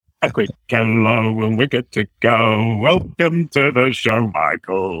A quick hello and we're good to go. Welcome to the show,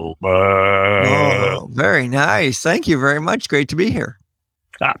 Michael. Oh, very nice. Thank you very much. Great to be here.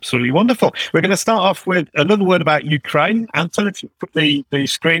 Absolutely wonderful. We're going to start off with another word about Ukraine. Anton, if you put the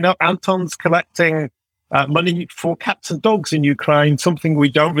screen up, Anton's collecting money for cats and dogs in Ukraine, something we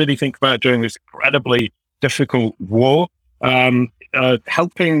don't really think about during this incredibly difficult war.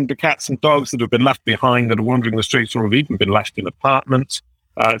 Helping the cats and dogs that have been left behind, that are wandering the streets or have even been left in apartments.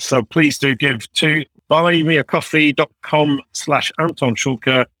 So please do give to buymeacoffee.com/Anton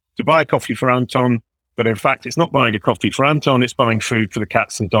Schulke to buy a coffee for Anton. But in fact, it's not buying a coffee for Anton, it's buying food for the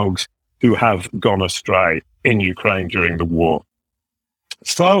cats and dogs who have gone astray in Ukraine during the war.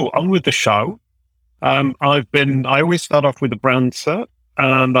 So on with the show. I always start off with a brand cert,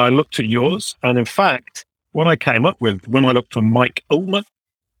 and I looked at yours. And in fact, what I came up with when I looked for Mike Ulmer,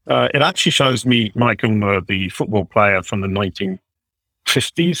 it actually shows me Mike Ulmer, the football player from the 1950s,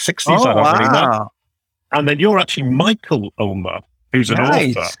 60s, I don't really know. And then you're actually Michael Ulmer, who's an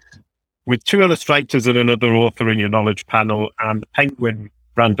author, with 2 illustrators and another author in your knowledge panel, and Penguin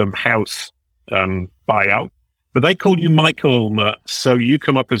Random House bio. But they call you Michael Ulmer, so you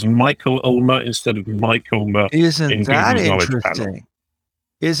come up as Michael Ulmer instead of Mike Ulmer. Isn't that interesting?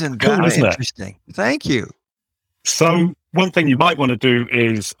 Isn't that interesting? Thank you. So one thing you might want to do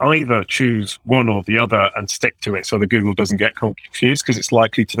is either choose one or the other and stick to it so that Google doesn't get confused, because it's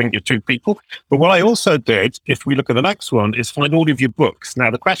likely to think you're 2 people. But what I also did, if we look at the next one, is find all of your books. Now,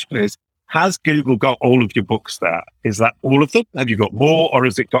 the question is, has Google got all of your books there? Is that all of them? Have you got more, or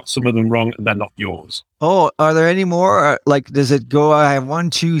has it got some of them wrong and they're not yours? Oh, are there any more? Does it go, I have 1,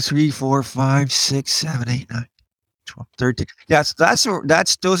 2, 3, 4, 5, 6, 7, 8, 9, 12, 13. Yes, those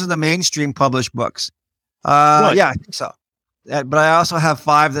are the mainstream published books. Right. Yeah, I think so. But I also have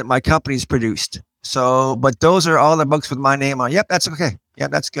 5 that my company's produced. So, but those are all the books with my name on. Yep, that's okay. Yeah,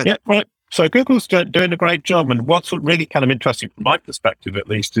 that's good. Yeah, right. So Google's doing a great job. And what's really kind of interesting from my perspective, at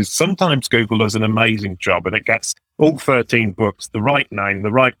least, is sometimes Google does an amazing job and it gets all 13 books, the right name, the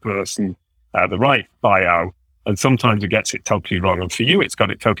right person, the right bio. And sometimes it gets it totally wrong. And for you, it's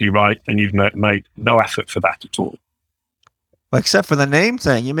got it totally right. And you've made no effort for that at all. Except for the name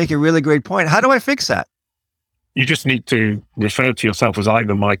thing. You make a really great point. How do I fix that? You just need to refer to yourself as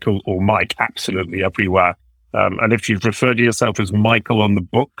either Michael or Mike, absolutely everywhere. And if you've referred to yourself as Michael on the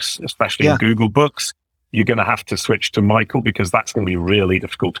books, especially in Google Books, you're going to have to switch to Michael, because that's going to be really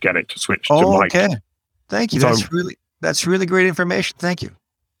difficult to get it to switch to Mike. Okay. Thank you. So, that's really great information. Thank you.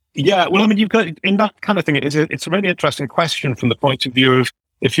 Yeah. Well, I mean, you've got in that kind of thing, it's a really interesting question from the point of view of,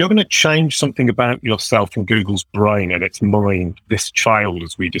 if you're going to change something about yourself in Google's brain and its mind, this child,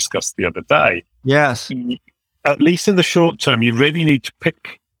 as we discussed the other day. Yes. At least in the short term, you really need to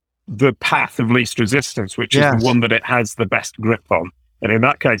pick the path of least resistance, which is the one that it has the best grip on. And in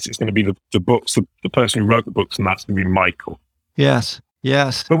that case, it's going to be the books, the person who wrote the books, and that's going to be Michael. Yes.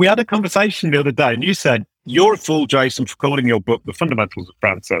 But we had a conversation the other day, and you said, you're a fool, Jason, for calling your book The Fundamentals of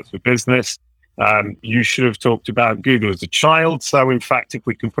Brand Search for Business. You should have talked about Google as a child. So in fact, if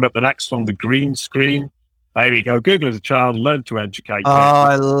we can put up the next one, the green screen, there we go. Google as a child, learn to educate.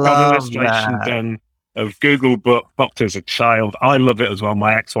 I love illustration done of Google bot as a child. I love it as well.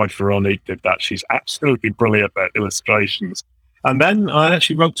 My ex-wife Veronique did that. She's absolutely brilliant at illustrations. And then I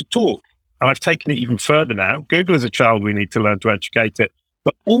actually wrote a talk, and I've taken it even further now. Google as a child, we need to learn to educate it.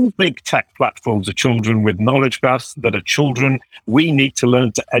 But all big tech platforms are children with knowledge graphs that are children. We need to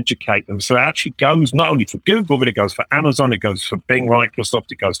learn to educate them. So it actually goes not only for Google, but it goes for Amazon, it goes for Bing,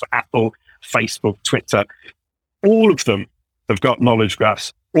 Microsoft, it goes for Apple, Facebook, Twitter. All of them have got knowledge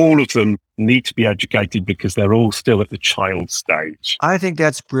graphs. All of them need to be educated, because they're all still at the child stage. I think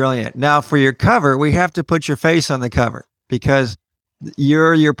that's brilliant. Now, for your cover, we have to put your face on the cover, because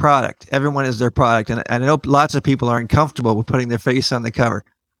you're your product. Everyone is their product. And I know lots of people aren't comfortable with putting their face on the cover.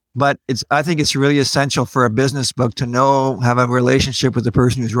 But I think it's really essential for a business book to have a relationship with the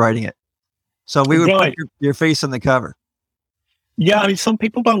person who's writing it. So we would put your face on the cover. Yeah, I mean, some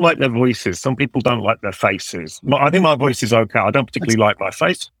people don't like their voices. Some people don't like their faces. I think my voice is okay. I don't particularly like my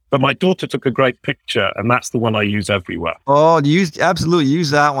face, but my daughter took a great picture, and that's the one I use everywhere. Oh, absolutely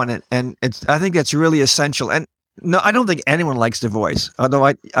use that one, and I think that's really essential. And no, I don't think anyone likes their voice. Although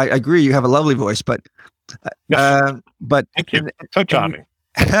I agree, you have a lovely voice, but thank you. So charming.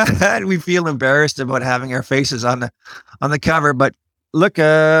 We feel embarrassed about having our faces on the cover. But look,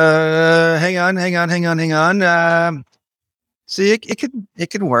 hang on. See, it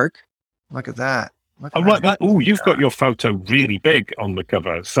can work. Look at that. I like that. Oh, you've got your photo really big on the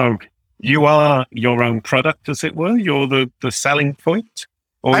cover. So you are your own product, as it were. You're the selling point,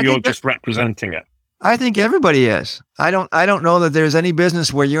 or you're just representing it. I think everybody is. I don't know that there's any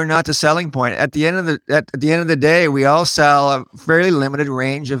business where you're not the selling point. At the end of the day, we all sell a fairly limited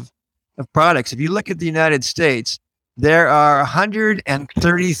range of products. If you look at the United States, there are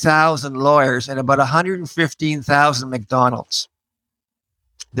 130,000 lawyers and about 115,000 McDonald's.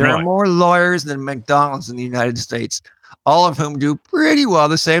 There are more lawyers than McDonald's in the United States, all of whom do pretty well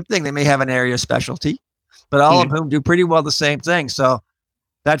the same thing. They may have an area of specialty, but all of whom do pretty well the same thing. So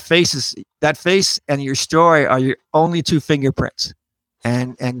that face and your story are your only two fingerprints.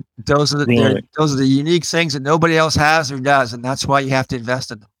 And those are the unique things that nobody else has or does. And that's why you have to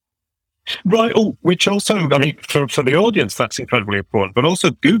invest in them. Right. Oh, which also, I mean, for the audience, that's incredibly important. But also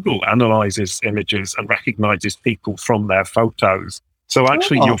Google analyzes images and recognizes people from their photos. So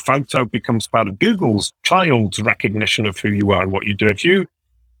actually your photo becomes part of Google's child's recognition of who you are and what you do. If you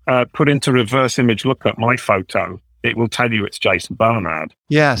put into reverse image lookup my photo, it will tell you it's Jason Barnard.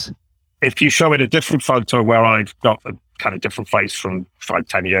 Yes. If you show it a different photo where I've got a kind of different face from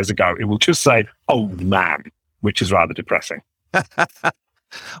 5-10 years ago, it will just say, old man, which is rather depressing.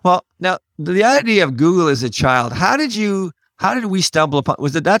 Well, now the idea of Google as a child, how did we stumble upon?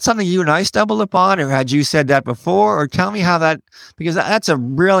 Was that something you and I stumbled upon, or had you said that before? Or tell me how because that's a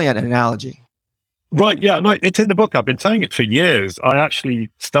brilliant analogy. Right. Yeah. No, it's in the book. I've been saying it for years. I actually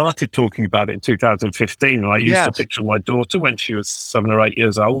started talking about it in 2015. And I used to picture my daughter when she was 7 or 8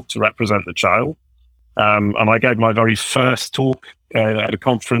 years old to represent the child. And I gave my very first talk at a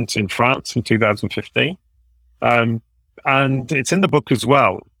conference in France in 2015. And it's in the book as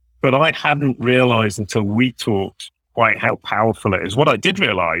well. But I hadn't realized until we talked quite how powerful it is. What I did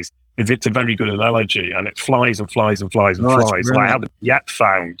realize is it's a very good analogy, and it flies and flies and flies and flies. And I haven't yet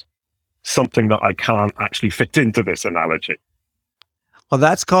found something that I can't actually fit into this analogy. Well,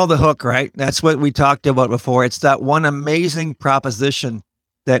 that's called the hook, right? That's what we talked about before. It's that one amazing proposition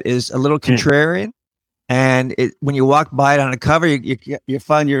that is a little contrarian. And when you walk by it on a cover, you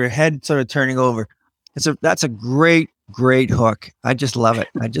find your head sort of turning over. That's a great hook. I just love it.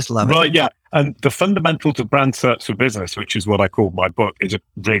 Right, yeah. And the fundamentals of brand search for business, which is what I call my book, is a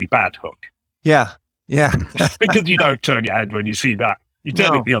really bad hook. Yeah. Because you don't turn your head when you see that. You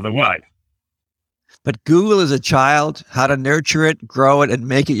turn it the other way. But Google is a child, how to nurture it, grow it, and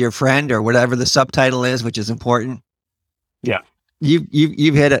make it your friend, or whatever the subtitle is, which is important. Yeah.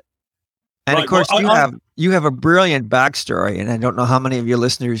 You've hit it. And right, of course, you have a brilliant backstory, and I don't know how many of your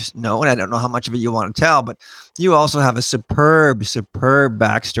listeners know, and I don't know how much of it you want to tell, but you also have a superb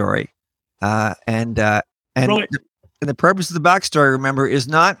backstory. And the purpose of the backstory, remember, is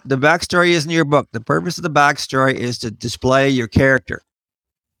not the backstory isn't your book. The purpose of the backstory is to display your character.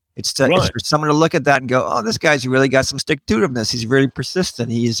 It's for someone to look at that and go, "Oh, this guy's really got some stick-to-itiveness. He's really persistent.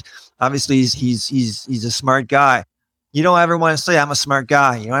 He's a smart guy." You don't ever want to say I'm a smart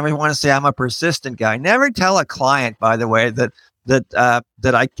guy. You don't ever want to say I'm a persistent guy. Never tell a client, by the way, that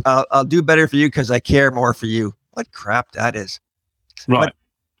I'll do better for you because I care more for you. What crap that is. Right. But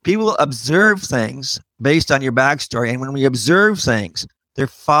people observe things based on your backstory, and when we observe things, they're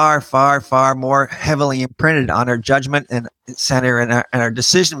far, far, far more heavily imprinted on our judgment and center and our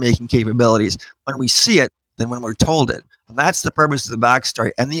decision-making capabilities when we see it than when we're told it. And that's the purpose of the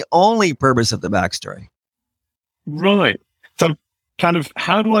backstory, and the only purpose of the backstory. Right. So kind of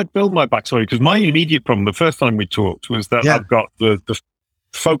how do I build my backstory? Because my immediate problem the first time we talked was that I've got the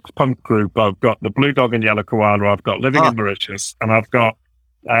folk punk group, I've got the Blue Dog and Yellow Koala, I've got Living in Mauritius, and I've got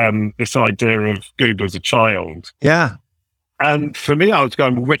this idea of Google as a child. Yeah. And for me, I was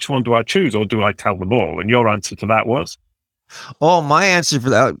going, well, which one do I choose, or do I tell them all? And your answer to that was? Oh, my answer for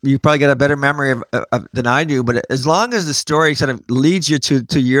that, you probably got a better memory of than I do, but as long as the story sort of leads you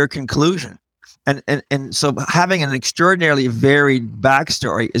to your conclusion. And so having an extraordinarily varied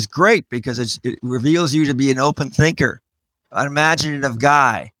backstory is great because it reveals you to be an open thinker, an imaginative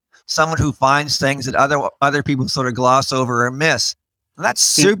guy, someone who finds things that other people sort of gloss over or miss. And that's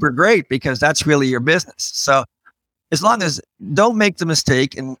super great because that's really your business. So as long as don't make the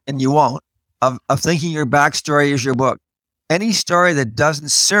mistake, and you won't, of thinking your backstory is your book. Any story that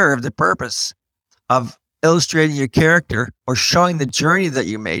doesn't serve the purpose of illustrating your character or showing the journey that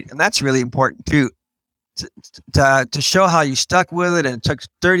you made. And that's really important too, to show how you stuck with it and it took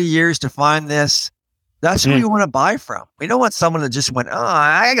 30 years to find this. That's who we want to buy from. We don't want someone that just went, "Oh,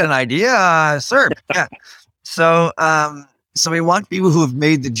 I got an idea, sir." Yeah. So we want people who have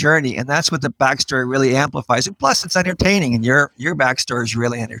made the journey, and that's what the backstory really amplifies. And plus it's entertaining, and your backstory is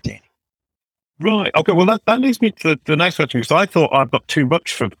really entertaining. Right. Okay. Well, that leads me to the next question, because I thought I've got too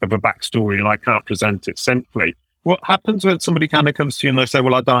much of a backstory and I can't present it simply. What happens when somebody kind of comes to you and they say,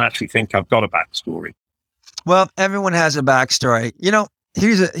 "Well, I don't actually think I've got a backstory"? Well, everyone has a backstory. You know,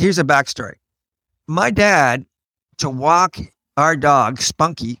 here's a backstory. my dad, to walk our dog,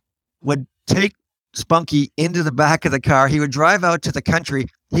 Spunky, would take Spunky into the back of the car. He would drive out to the country.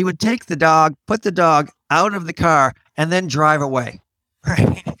 He would take the dog, put the dog out of the car, and then drive away.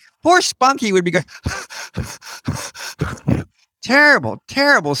 Right? Poor Spunky would be going, terrible,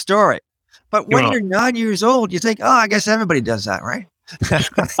 terrible story. But when you're 9 years old, you think, oh, I guess everybody does that, right?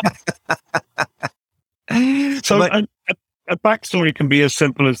 So a backstory can be as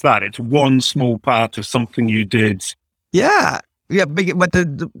simple as that. It's one small part of something you did. Yeah. But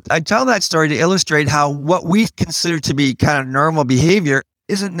I tell that story to illustrate how what we consider to be kind of normal behavior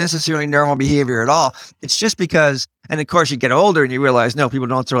isn't necessarily normal behavior at all. It's just because, and of course you get older and you realize, no, people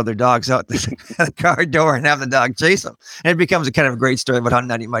don't throw their dogs out the car door and have the dog chase them. And it becomes a kind of a great story about how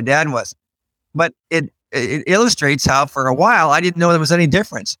nutty my dad was. But it illustrates how for a while I didn't know there was any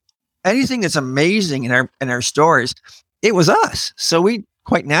difference. Anything that's amazing in our stories, it was us. So we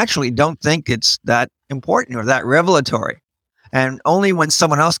quite naturally don't think it's that important or that revelatory. And only when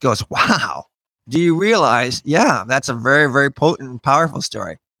someone else goes, wow, do you realize, yeah, that's a very, very potent and powerful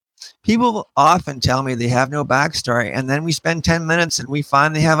story. People often tell me they have no backstory. And then we spend 10 minutes and we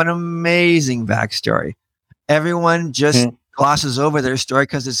find they have an amazing backstory. Everyone just glosses over their story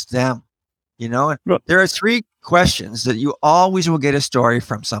because it's them. You know, there are 3 questions that you always will get a story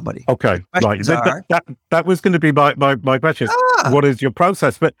from somebody. Okay, right. That was going to be my question. What is your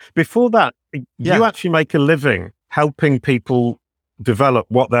process? But before that, you actually make a living helping people develop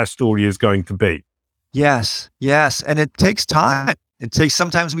what their story is going to be. Yes. And it takes time.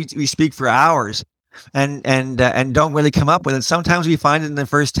 Sometimes we speak for hours and don't really come up with it. Sometimes we find it in the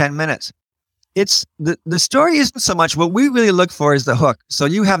first 10 minutes. It's the story isn't so much what we really look for is the hook. So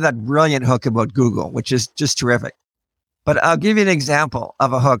you have that brilliant hook about Google, which is just terrific. But I'll give you an example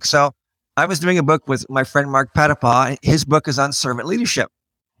of a hook. So I was doing a book with my friend Mark Pettipaw. His book is on servant leadership.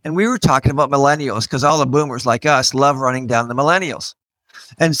 And we were talking about millennials because all the boomers like us love running down the millennials.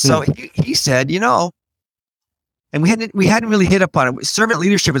 And so he said, you know, and we hadn't really hit upon it. Servant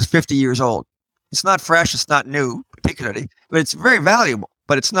leadership is 50 years old. It's not fresh. It's not new, particularly, but it's very valuable,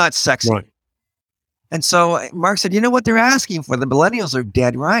 but it's not sexy. Right. And so Mark said, you know what they're asking for? The millennials are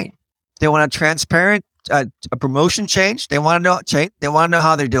dead right. They want a transparent a promotion change. They want to know change. They want to know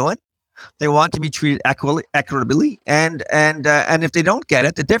how they're doing. They want to be treated equitably. And if they don't get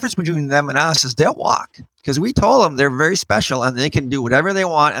it, the difference between them and us is they'll walk because we told them they're very special and they can do whatever they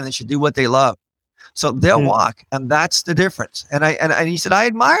want and they should do what they love. So they'll walk, and that's the difference. And he said, I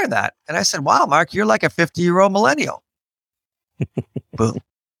admire that. And I said, wow, Mark, you're like a 50-year-old millennial. Boom.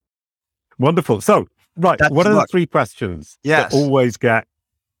 Wonderful. So, right, what are the 3 questions that always get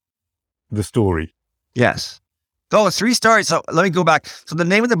the story? Yes. Oh, 3 stories. So let me go back. So the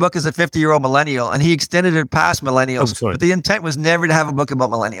name of the book is A 50-Year-Old Millennial, and he extended it past millennials. But the intent was never to have a book about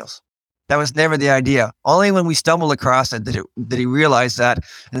millennials. That was never the idea. Only when we stumbled across it did he realize that.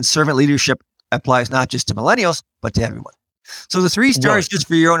 And servant leadership applies not just to millennials, but to everyone. So the 3 stories, just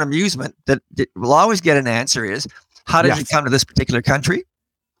for your own amusement, that will always get an answer is, how did you come to this particular country?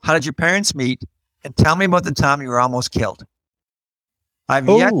 How did your parents meet? And tell me about the time you were almost killed. I've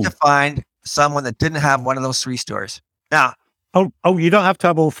yet to find someone that didn't have one of those 3 stories. Now, you don't have to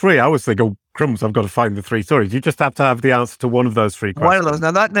have all 3. I was thinking, crumbs, I've got to find the 3 stories. You just have to have the answer to one of those 3 questions. One of those.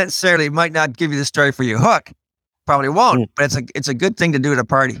 Now, not necessarily might not give you the story for your hook. Probably won't, but it's a good thing to do at a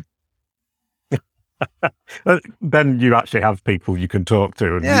party. Then you actually have people you can talk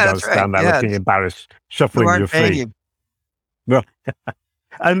to, and you don't stand there looking embarrassed, shuffling your feet. Well,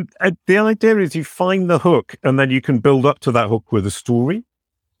 and the idea is you find the hook, and then you can build up to that hook with a story.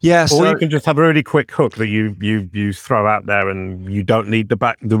 Yes, or you can just have a really quick hook that you throw out there, and you don't need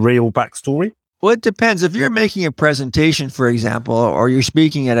the real backstory. Well, it depends. If you're making a presentation, for example, or you're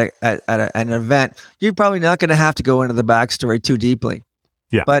speaking at an event, you're probably not going to have to go into the backstory too deeply.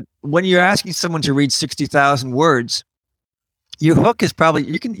 Yeah. But when you're asking someone to read 60,000 words, your hook is probably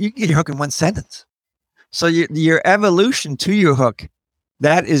you can get your hook in one sentence. So your evolution to your hook,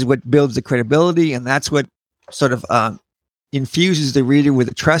 that is what builds the credibility, and that's what sort of infuses the reader with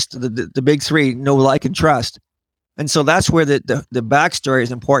the trust, the big 3, know, like, and trust. And so that's where the backstory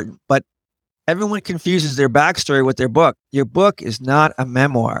is important. But everyone confuses their backstory with their book. Your book is not a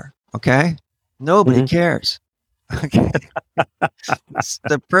memoir, okay? Nobody cares. Okay.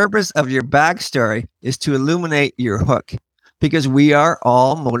 The purpose of your backstory is to illuminate your hook, because we are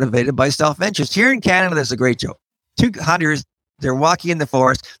all motivated by self-interest. Here in Canada, there's a great joke. 2 hunters, they're walking in the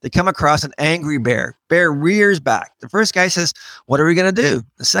forest. They come across an angry bear. Bear rears back. The first guy says, what are we going to do?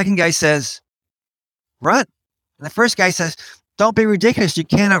 The second guy says, run. And the first guy says, don't be ridiculous. You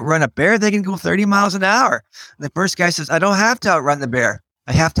can't outrun a bear. They can go 30 miles an hour. And the first guy says, I don't have to outrun the bear.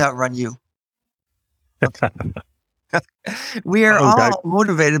 I have to outrun you. We are Okay. all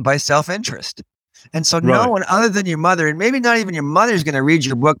motivated by self-interest. And so Right. no one other than your mother, and maybe not even your mother, is going to read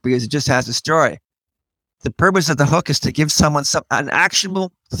your book because it just has a story. The purpose of the hook is to give someone an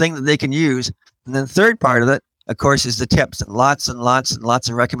actionable thing that they can use. And then the third part of it, of course, is the tips, and lots and lots and lots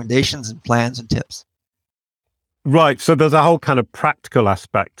of recommendations and plans and tips. Right. So there's a whole kind of practical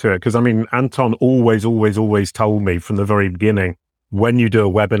aspect to it. Because I mean, Anton always told me from the very beginning, when you do a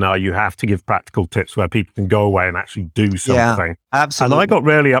webinar, you have to give practical tips where people can go away and actually do something. Yeah, absolutely. And I got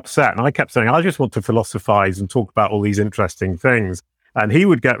really upset, and I kept saying, I just want to philosophize and talk about all these interesting things. And he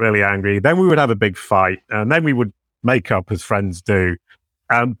would get really angry. Then we would have a big fight, and then we would make up as friends do.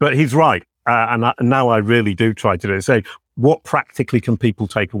 But he's right. Now I really do try to do it. Say, what practically can people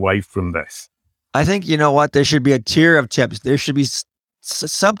take away from this? I think, you know what, there should be a tier of tips. There should be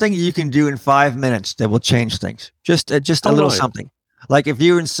something you can do in 5 minutes that will change things. Just a little something. Like if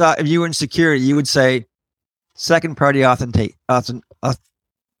you were in security, you would say second party authorization.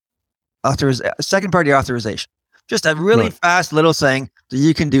 Just a really fast little thing that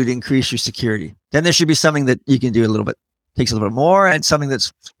you can do to increase your security. Then there should be something that you can do takes a little bit more, and something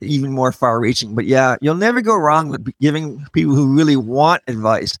that's even more far reaching. But yeah, you'll never go wrong with giving people who really want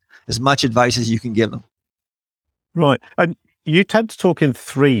advice as much advice as you can give them. Right. And you tend to talk in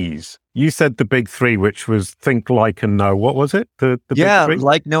threes. You said the big three, which was think, like, and know. What was it? The big three?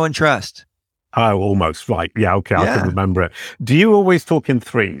 Like, know, and trust. Oh, almost. Right. Yeah. Okay. I can remember it. Do you always talk in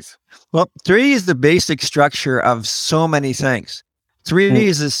threes? Well, 3 is the basic structure of so many things. 3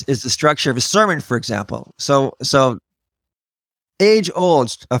 is the structure of a sermon, for example. So age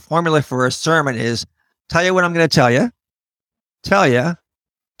old, a formula for a sermon is tell you what I'm going to tell you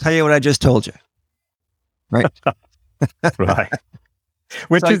what I just told you. Right. Right.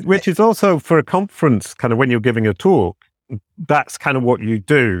 Which is also for a conference, kind of when you're giving a talk, that's kind of what you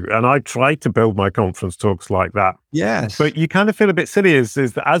do. And I try to build my conference talks like that. Yes. But you kind of feel a bit silly is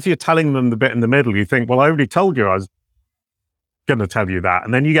that as you're telling them the bit in the middle, you think, well, I already told you I was going to tell you that.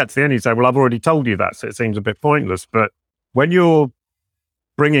 And then you get to the end, you say, well, I've already told you that. So it seems a bit pointless. But when you're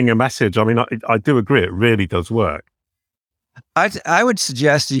bringing a message, I mean, I do agree, it really does work. I would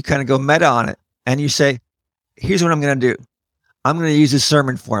suggest you kind of go meta on it and you say, here's what I'm going to do. I'm going to use a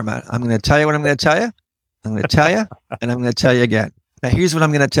sermon format. I'm going to tell you what I'm going to tell you. I'm going to tell you, and I'm going to tell you again. Now, here's what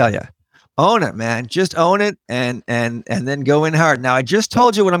I'm going to tell you. Own it, man. Just own it, and then go in hard. Now, I just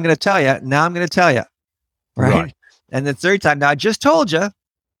told you what I'm going to tell you. Now I'm going to tell you. Right? And the third time, now I just told you.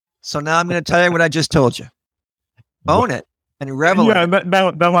 So now I'm going to tell you what I just told you. Own it and revel in it.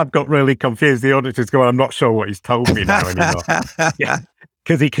 Now I've got really confused. The auditor's going, I'm not sure what he's told me now anymore. Yeah.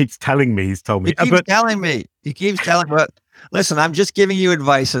 Because he keeps telling me he's told me. He keeps telling me. But listen, I'm just giving you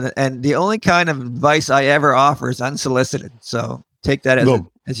advice, and the only kind of advice I ever offer is unsolicited. So take that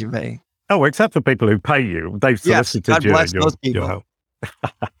as you may. Oh, except for people who pay you, they've solicited God you. Bless those people. Your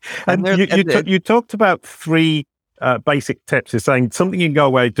and you talked about 3 basic tips. You're saying something you can go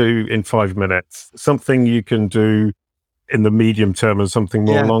away do in 5 minutes, something you can do in the medium term, and something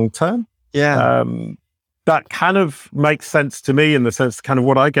more long term. Yeah. That kind of makes sense to me in the sense kind of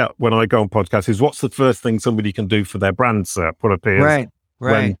what I get when I go on podcasts is what's the first thing somebody can do for their brand, sir? What appears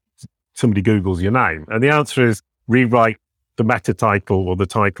when somebody Googles your name? And the answer is rewrite the meta title or the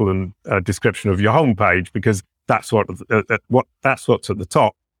title and description of your homepage, because that's what's at the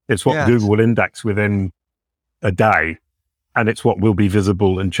top. It's what Google will index within a day, and it's what will be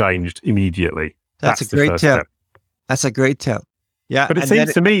visible and changed immediately. That's a great tip. That's a great tip. Yeah. But it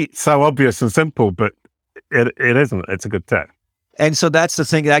seems to me so obvious and simple, but it isn't. It's a good tip. And so that's the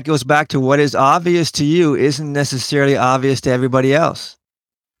thing that goes back to what is obvious to you isn't necessarily obvious to everybody else,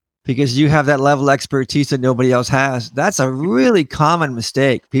 because you have that level of expertise that nobody else has. That's a really common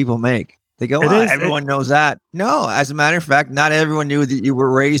mistake people make. They go, everyone knows that. No, as a matter of fact, not everyone knew that you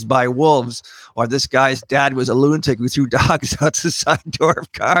were raised by wolves, or this guy's dad was a lunatic who threw dogs out the side door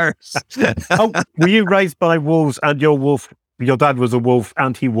of cars. Oh, were you raised by wolves and your dad was a wolf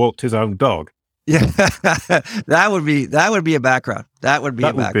and he walked his own dog? Yeah, that would be a background. That would be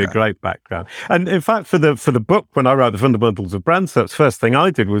a great background. And in fact, for the book, when I wrote The Fundamentals of Brand Search, first thing I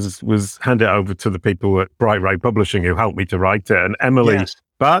did was hand it over to the people at Bright Ray Publishing who helped me to write it. And Emily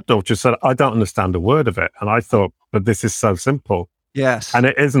Bartdorf just said, I don't understand a word of it. And I thought, but this is so simple. Yes. And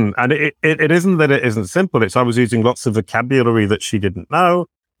it isn't. And it isn't that it isn't simple. It's I was using lots of vocabulary that she didn't know.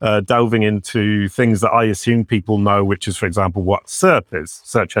 Delving into things that I assume people know, which is, for example, what SERP is,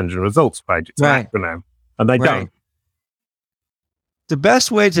 Search Engine Results Page. It's an acronym, and they don't. The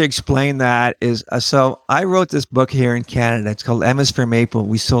best way to explain that is, so I wrote this book here in Canada. It's called Hemisphere Maple.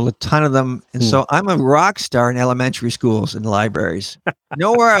 We sold a ton of them. And so I'm a rock star in elementary schools and libraries.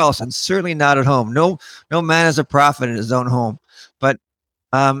 Nowhere else, and certainly not at home. No man is a prophet in his own home. But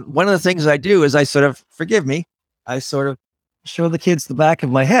one of the things I do is I sort of show the kids the back of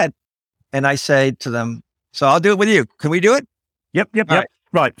my head, and I say to them, so I'll do it with you. Can we do it? Yep.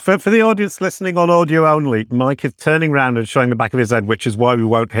 Right. For the audience listening on audio only, Mike is turning around and showing the back of his head, which is why we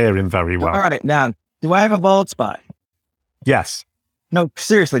won't hear him very well. All right. Now, do I have a bald spot? Yes. No,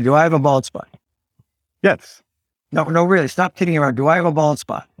 seriously, do I have a bald spot? Yes. No, really. Stop kidding around. Do I have a bald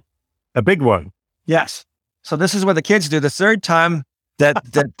spot? A big one. Yes. So this is what the kids do. The third time that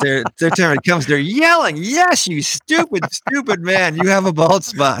their turn comes, they're yelling, "Yes, you stupid man, you have a bald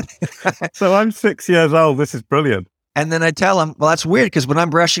spot." So I'm 6 years old. This is brilliant. And then I tell them, well, that's weird because when I'm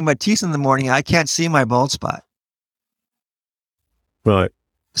brushing my teeth in the morning, I can't see my bald spot. Right.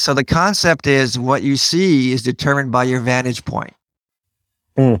 So the concept is what you see is determined by your vantage point,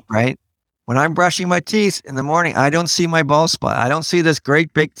 right? When I'm brushing my teeth in the morning, I don't see my bald spot. I don't see this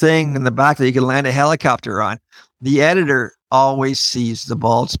great big thing in the back that you can land a helicopter on. The editor always sees the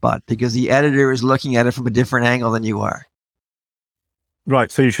bald spot because the editor is looking at it from a different angle than you are.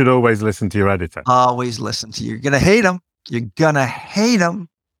 Right. So you should always listen to your editor. Always listen to you. You're going to hate them. You're going to hate them,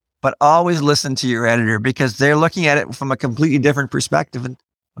 but always listen to your editor because they're looking at it from a completely different perspective. And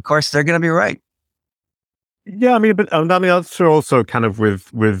of course, they're going to be right. Yeah. I mean, but that's true also kind of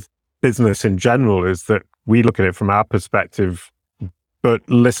with business in general is that we look at it from our perspective, but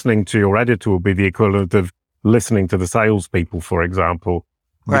listening to your editor will be the equivalent of listening to the salespeople, for example.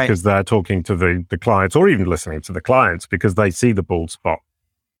 Right. Because they're talking to the clients or even listening to the clients because they see the bald spot.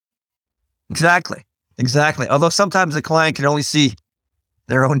 Exactly. Although sometimes the client can only see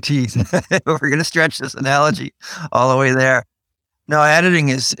their own teeth. We're going to stretch this analogy all the way there. No, editing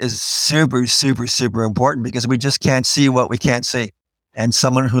is super, super, super important because we just can't see what we can't see. And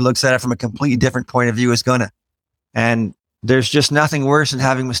someone who looks at it from a completely different point of view is gonna. And there's just nothing worse than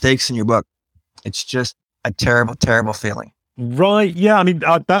having mistakes in your book. It's just a terrible, terrible feeling. Right. Yeah. I mean,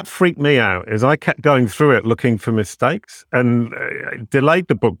 that freaked me out as I kept going through it looking for mistakes and delayed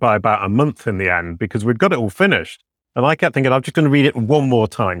the book by about a month in the end because we'd got it all finished. And I kept thinking, I'm just going to read it one more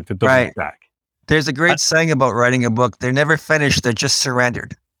time to double check. There's a great saying about writing a book. They're never finished. They're just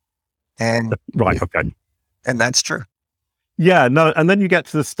surrendered. And right. Okay. And that's true. Yeah. No. And then you get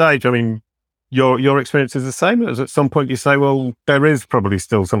to the stage. I mean, your experience is the same as at some point you say, well, there is probably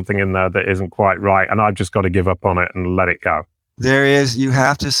still something in there that isn't quite right. And I've just got to give up on it and let it go. There is, you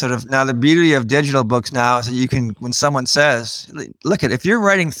have to sort of, now the beauty of digital books now is that you can, when someone says, look if you're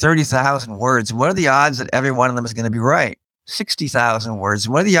writing 30,000 words, what are the odds that every one of them is going to be right? 60,000 words.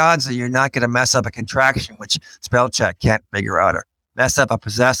 What are the odds that you're not going to mess up a contraction, which spell check can't figure out, or mess up a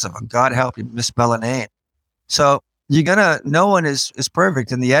possessive, or God help you misspell a name. So no one is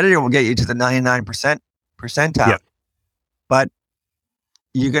perfect, and the editor will get you to the 99% percentile. Yeah. But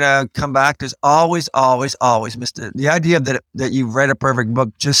you're going to come back. There's always, Mr. The idea that you've read a perfect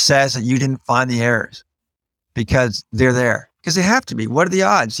book just says that you didn't find the errors because they're there. Because they have to be. What are the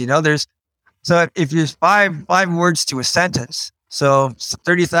odds? So if there's five words to a sentence, so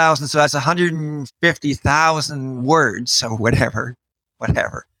 30,000, so that's 150,000 words or whatever.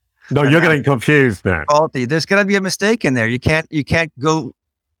 No, you're getting confused now. There's going to be a mistake in there. You can't go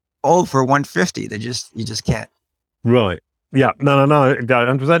for 150. You just can't. Right. Yeah. No. And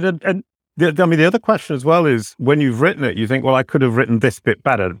the other question as well is when you've written it, you think, well, I could have written this bit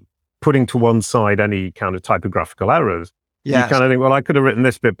better, putting to one side any kind of typographical errors. Yes. You kind of think, well, I could have written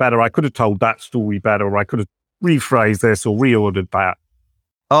this bit better. I could have told that story better, or I could have rephrased this or reordered that.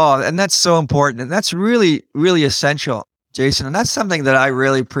 Oh, and that's so important. And that's really, really essential, Jason. And that's something that I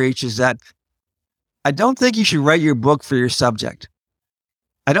really preach is that I don't think you should write your book for your subject.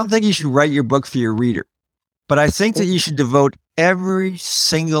 I don't think you should write your book for your reader. But I think that you should devote every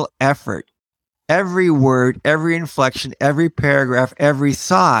single effort, every word, every inflection, every paragraph, every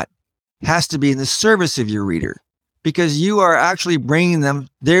thought has to be in the service of your reader, because you are actually bringing them,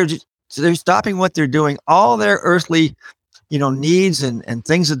 they're stopping what they're doing, all their earthly, needs and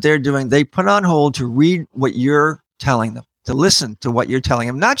things that they're doing, they put on hold to read what you're telling them, to listen to what you're telling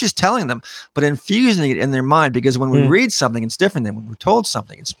them, not just telling them, but infusing it in their mind. Because when we read something, it's different than when we're told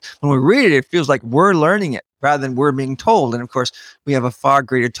something. It's when we read it, it feels like we're learning it rather than we're being told. And of course, we have a far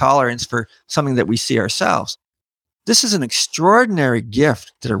greater tolerance for something that we see ourselves. This is an extraordinary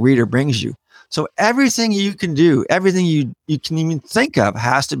gift that a reader brings you. So everything you can do, everything you can even think of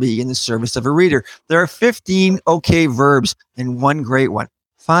has to be in the service of a reader. There are 15 okay verbs and one great one.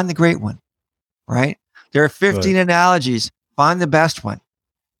 Find the great one, right? There are 15 analogies. find the best one.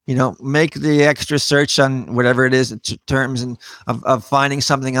 Make the extra search on whatever it is in terms of finding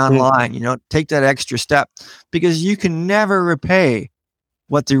something online. Take that extra step, because you can never repay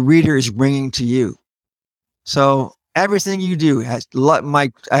what the reader is bringing to you. So everything you do has,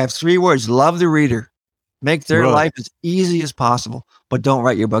 I have 3 words: love the reader, make their life as easy as possible, but don't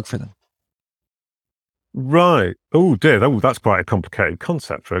write your book for them. Right. Oh dear. Oh, that's quite a complicated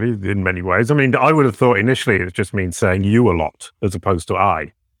concept, really, in many ways. I mean, I would have thought initially it just means saying you a lot as opposed to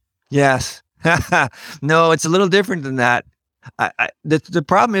I. Yes. No, it's a little different than that. The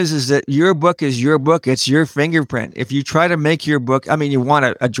problem is that your book is your book. It's your fingerprint. If you try to make your book, you want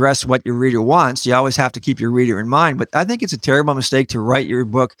to address what your reader wants. You always have to keep your reader in mind. But I think it's a terrible mistake to write your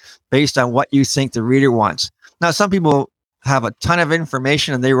book based on what you think the reader wants. Now, some people have a ton of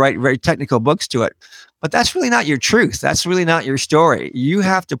information and they write very technical books to it, but that's really not your truth. That's really not your story. You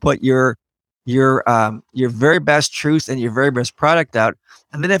have to put your very best truth and your very best product out.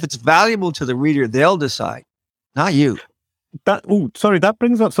 And then if it's valuable to the reader, they'll decide, not you. That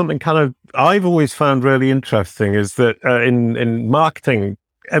brings up something kind of I've always found really interesting, is that in marketing,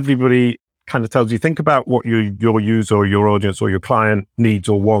 everybody kind of tells you, think about what your user or your audience or your client needs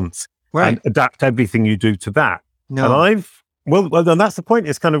or wants, and adapt everything you do to that. No. And and that's the point.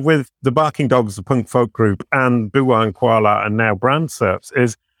 Is kind of with the Barking Dogs, the Punk Folk Group, and Buwa and Koala, and now Brandsurfs,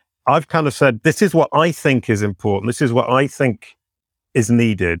 is I've kind of said, this is what I think is important. This is what I think is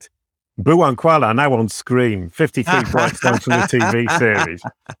needed. Buwa and Koala are now on screen, 53 bright songs from the TV series.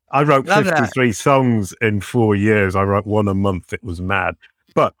 I wrote 53 songs in 4 years. I wrote 1 a month. It was mad.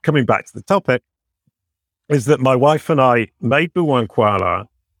 But coming back to the topic, is that my wife and I made Buwa and Koala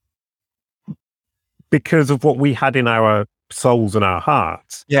because of what we had in our souls and our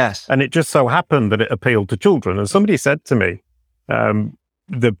hearts. Yes. And it just so happened that it appealed to children. And somebody said to me,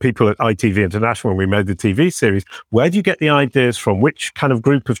 the people at ITV International, when we made the TV series, where do you get the ideas from? Which kind of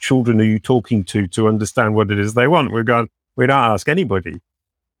group of children are you talking to understand what it is they want? We don't ask anybody.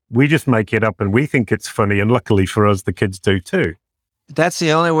 We just make it up and we think it's funny. And luckily for us, the kids do too. That's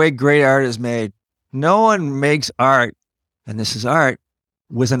the only way great art is made. No one makes art, and this is art,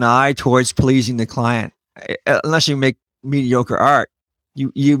 with an eye towards pleasing the client. Unless you make mediocre art.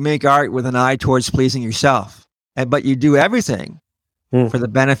 You make art with an eye towards pleasing yourself. But you do everything for the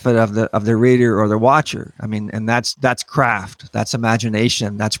benefit of the reader or the watcher. And that's craft, that's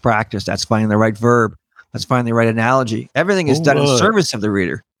imagination, that's practice, that's finding the right verb, that's finding the right analogy. Everything is done in service of the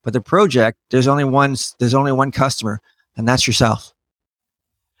reader. But the project, there's only one customer, and that's yourself.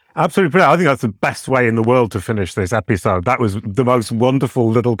 Absolutely. I think that's the best way in the world to finish this episode. That was the most wonderful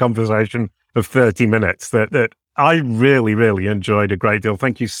little conversation of 30 minutes that I really, really enjoyed a great deal.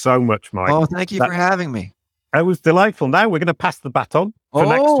 Thank you so much, Mike. Oh, thank you for having me. It was delightful. Now we're going to pass the baton for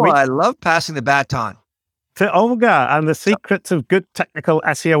next week. I love passing the baton. To Olga and the secrets of good technical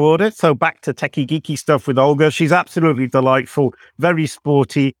SEO audit. So back to techie geeky stuff with Olga. She's absolutely delightful, very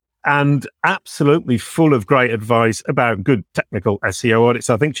sporty, and absolutely full of great advice about good technical SEO audits.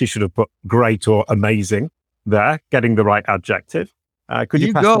 I think she should have put great or amazing there, getting the right adjective. Could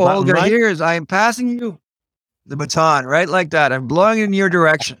you pass go, the baton, Olga? Mike? I am passing you the baton, right like that. I'm blowing it in your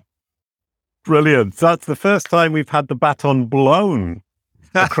direction. Brilliant. That's the first time we've had the baton blown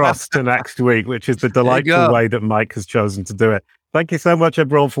across to next week, which is the delightful way that Mike has chosen to do it. Thank you so much,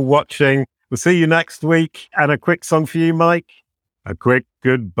 everyone, for watching. We'll see you next week. And a quick song for you, Mike. A quick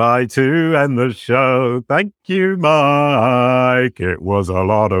goodbye to end the show. Thank you, Mike. It was a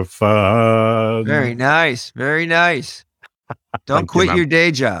lot of fun. Very nice. Very nice. Don't quit your day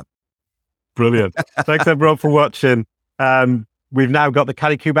job. Brilliant. Thanks, everyone, for watching. We've now got the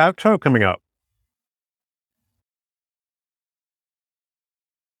Kalicube outro coming up.